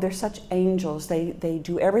 oh, they're such angels. They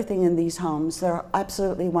do everything in these homes. They're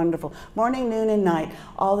absolutely wonderful. Morning, noon, and night,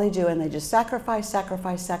 all they do, and they just sacrifice,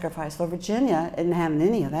 sacrifice, sacrifice. Well, Virginia isn't having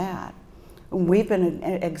any of that. We've been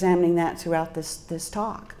examining that throughout this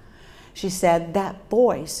talk. She said that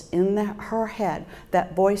voice in her head,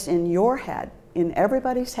 that voice in your head, in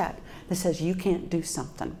everybody's head, that says you can't do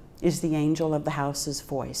something, is the angel of the house's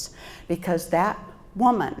voice. Because that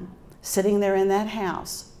woman sitting there in that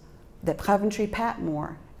house that Coventry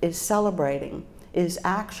Patmore is celebrating is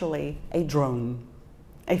actually a drone,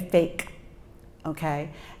 a fake, okay?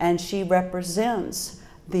 And she represents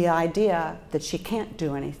the idea that she can't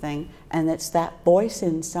do anything, and it's that voice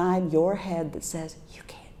inside your head that says, you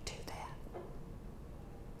can't do that.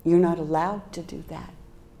 You're not allowed to do that.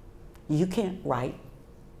 You can't write.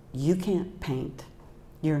 You can't paint.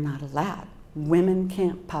 You're not allowed. Women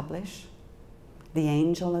can't publish. The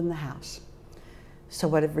angel in the house. So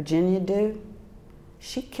what did Virginia do?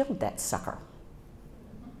 She killed that sucker.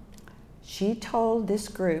 She told this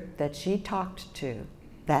group that she talked to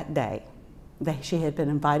that day, she had been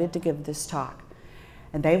invited to give this talk,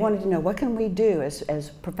 and they wanted to know, what can we do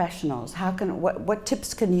as professionals? What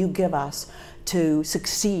tips can you give us to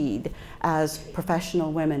succeed as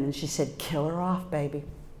professional women? And she said, kill her off, baby.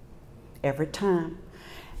 Every time.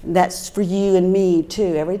 And that's for you and me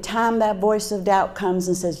too. Every time that voice of doubt comes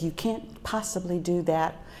and says, you can't possibly do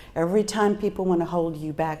that, every time people want to hold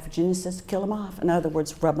you back, Virginia says, kill them off. In other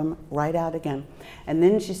words, rub them right out again. And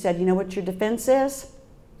then she said, you know what your defense is?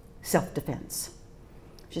 Self-defense.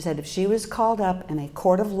 She said if she was called up in a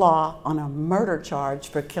court of law on a murder charge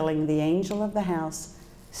for killing the angel of the house,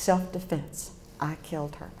 self-defense. I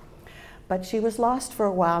killed her. But she was lost for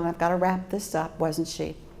a while, and I've got to wrap this up, wasn't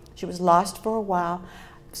she? She was lost for a while.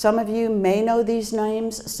 Some of you may know these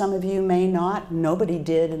names, some of you may not. Nobody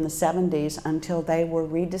did in the 70s until they were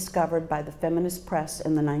rediscovered by the feminist press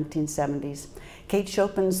in the 1970s. Kate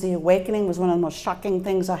Chopin's The Awakening was one of the most shocking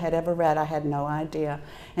things I had ever read. I had no idea,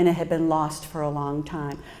 and it had been lost for a long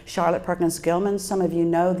time. Charlotte Perkins Gilman, some of you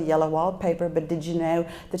know The Yellow Wallpaper, but did you know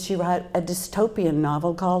that she wrote a dystopian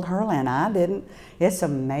novel called Herland? I didn't. It's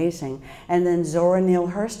amazing. And then Zora Neale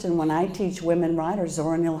Hurston, when I teach women writers,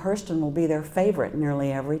 Zora Neale Hurston will be their favorite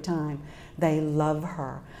nearly every time. They love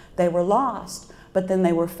her. They were lost, but then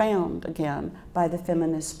they were found again by the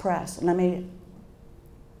feminist press. And I mean,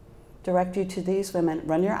 direct you to these women.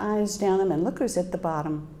 Run your eyes down them and look who's at the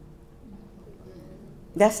bottom.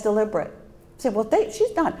 That's deliberate. Say, well,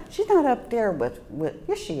 she's not up there with,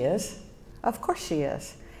 yes, she is. Of course she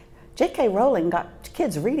is. J.K. Rowling got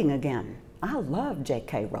kids reading again. I love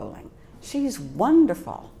J.K. Rowling. She's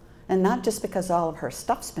wonderful. And not just because all of her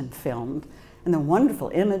stuff's been filmed and the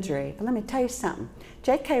wonderful imagery, but let me tell you something.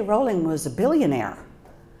 J.K. Rowling was a billionaire.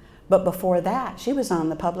 But before that, she was on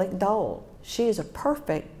the public dole. She is a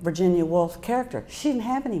perfect Virginia Woolf character. She didn't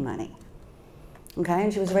have any money. Okay,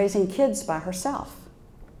 and she was raising kids by herself.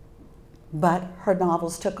 But her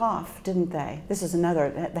novels took off, didn't they? This is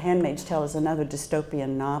another, The Handmaid's Tale is another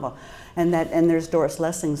dystopian novel. And there's Doris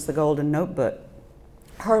Lessing's The Golden Notebook.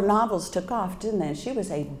 Her novels took off, didn't they? She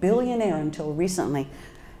was a billionaire until recently.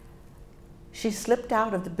 She slipped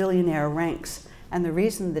out of the billionaire ranks. And the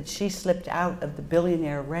reason that she slipped out of the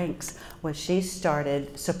billionaire ranks was she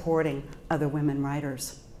started supporting other women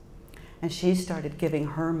writers. And she started giving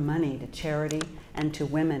her money to charity and to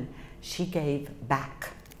women. She gave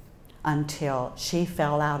back until she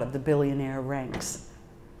fell out of the billionaire ranks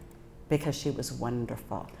because she was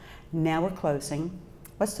wonderful. Now we're closing.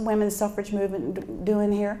 What's the women's suffrage movement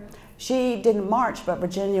doing here? She didn't march, but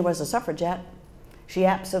Virginia was a suffragette. She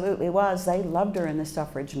absolutely was. They loved her in the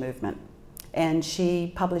suffrage movement. And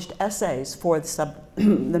she published essays for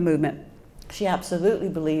the movement. She absolutely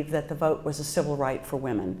believed that the vote was a civil right for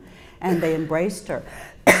women, and they embraced her.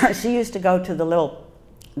 She used to go to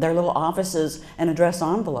their little offices and address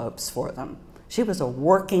envelopes for them. She was a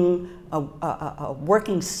working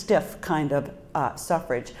stiff kind of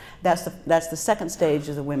suffrage. That's the second stage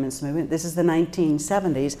of the women's movement. This is the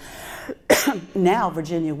 1970s. Now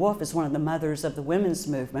Virginia Woolf is one of the mothers of the women's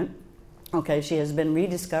movement. Okay, she has been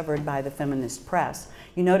rediscovered by the feminist press.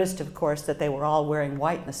 You noticed, of course, that they were all wearing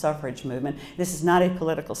white in the suffrage movement. This is not a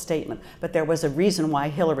political statement, but there was a reason why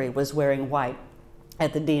Hillary was wearing white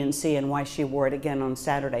at the DNC and why she wore it again on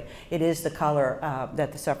Saturday. It is the color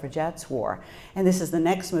that the suffragettes wore. And this is the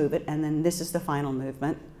next movement, and then this is the final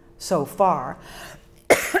movement so far.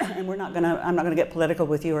 And I'm not gonna get political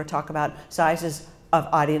with you or talk about sizes of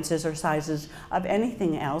audiences or sizes of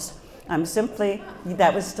anything else.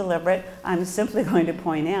 That was deliberate. I'm simply going to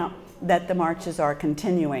point out that the marches are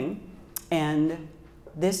continuing, and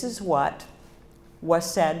this is what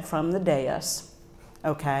was said from the dais,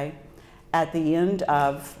 okay, at the end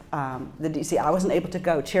of the DC. I wasn't able to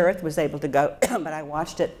go. Cherith was able to go, but I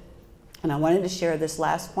watched it, and I wanted to share this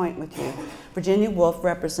last point with you. Virginia Woolf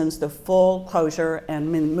represents the full closure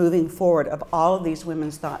and moving forward of all of these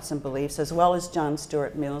women's thoughts and beliefs, as well as John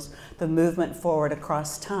Stuart Mill's, the movement forward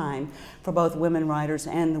across time for both women writers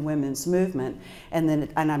and the women's movement.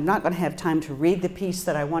 And I'm not going to have time to read the piece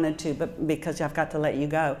that I wanted to, but because I've got to let you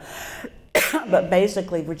go. But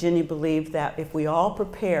basically, Virginia believed that if we all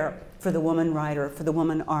prepare for the woman writer, for the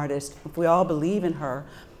woman artist, if we all believe in her,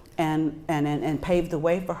 and pave the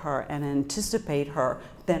way for her and anticipate her,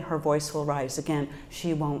 then her voice will rise again.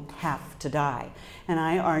 She won't have to die. And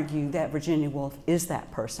I argue that Virginia Woolf is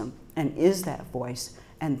that person and is that voice.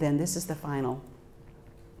 And then this is the final.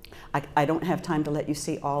 I don't have time to let you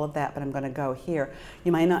see all of that, but I'm going to go here.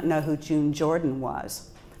 You might not know who June Jordan was.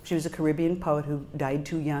 She was a Caribbean poet who died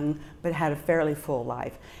too young, but had a fairly full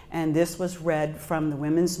life. And this was read from the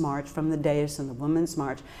Women's March, from the dais in the Women's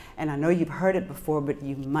March. And I know you've heard it before, but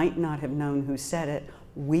you might not have known who said it.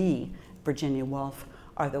 We, Virginia Woolf,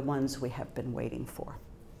 are the ones we have been waiting for.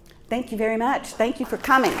 Thank you very much. Thank you for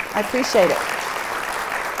coming. I appreciate it.